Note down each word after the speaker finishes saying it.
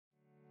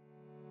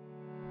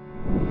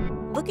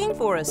Looking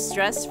for a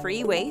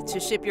stress-free way to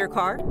ship your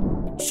car?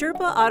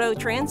 Sherpa Auto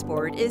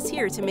Transport is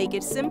here to make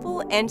it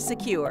simple and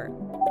secure.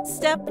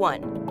 Step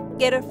 1.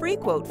 Get a free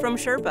quote from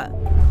Sherpa.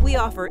 We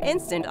offer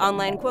instant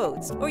online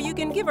quotes, or you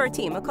can give our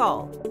team a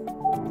call.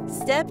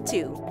 Step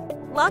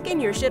 2. Lock in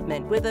your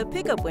shipment with a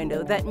pickup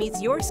window that meets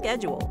your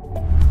schedule.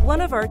 One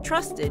of our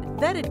trusted,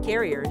 vetted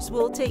carriers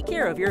will take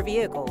care of your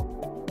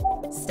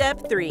vehicle.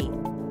 Step 3.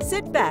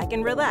 Sit back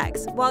and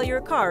relax while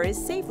your car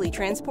is safely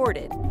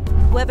transported.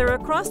 Whether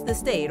across the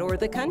state or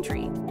the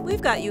country,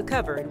 we've got you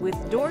covered with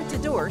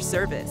door-to-door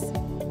service.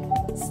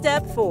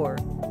 Step 4.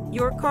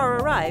 Your car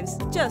arrives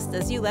just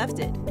as you left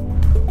it.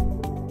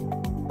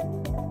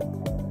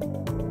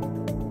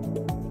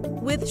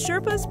 With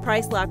Sherpa's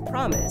Price Lock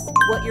Promise,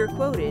 what you're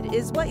quoted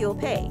is what you'll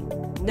pay.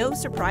 No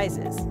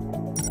surprises.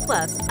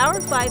 Plus,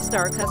 our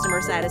 5-star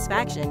customer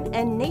satisfaction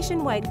and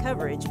nationwide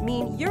coverage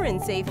mean you're in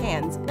safe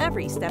hands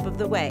every step of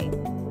the way.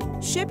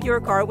 Ship your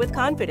car with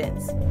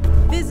confidence.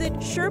 Visit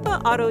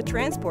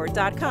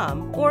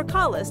SherpaAutoTransport.com or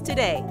call us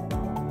today.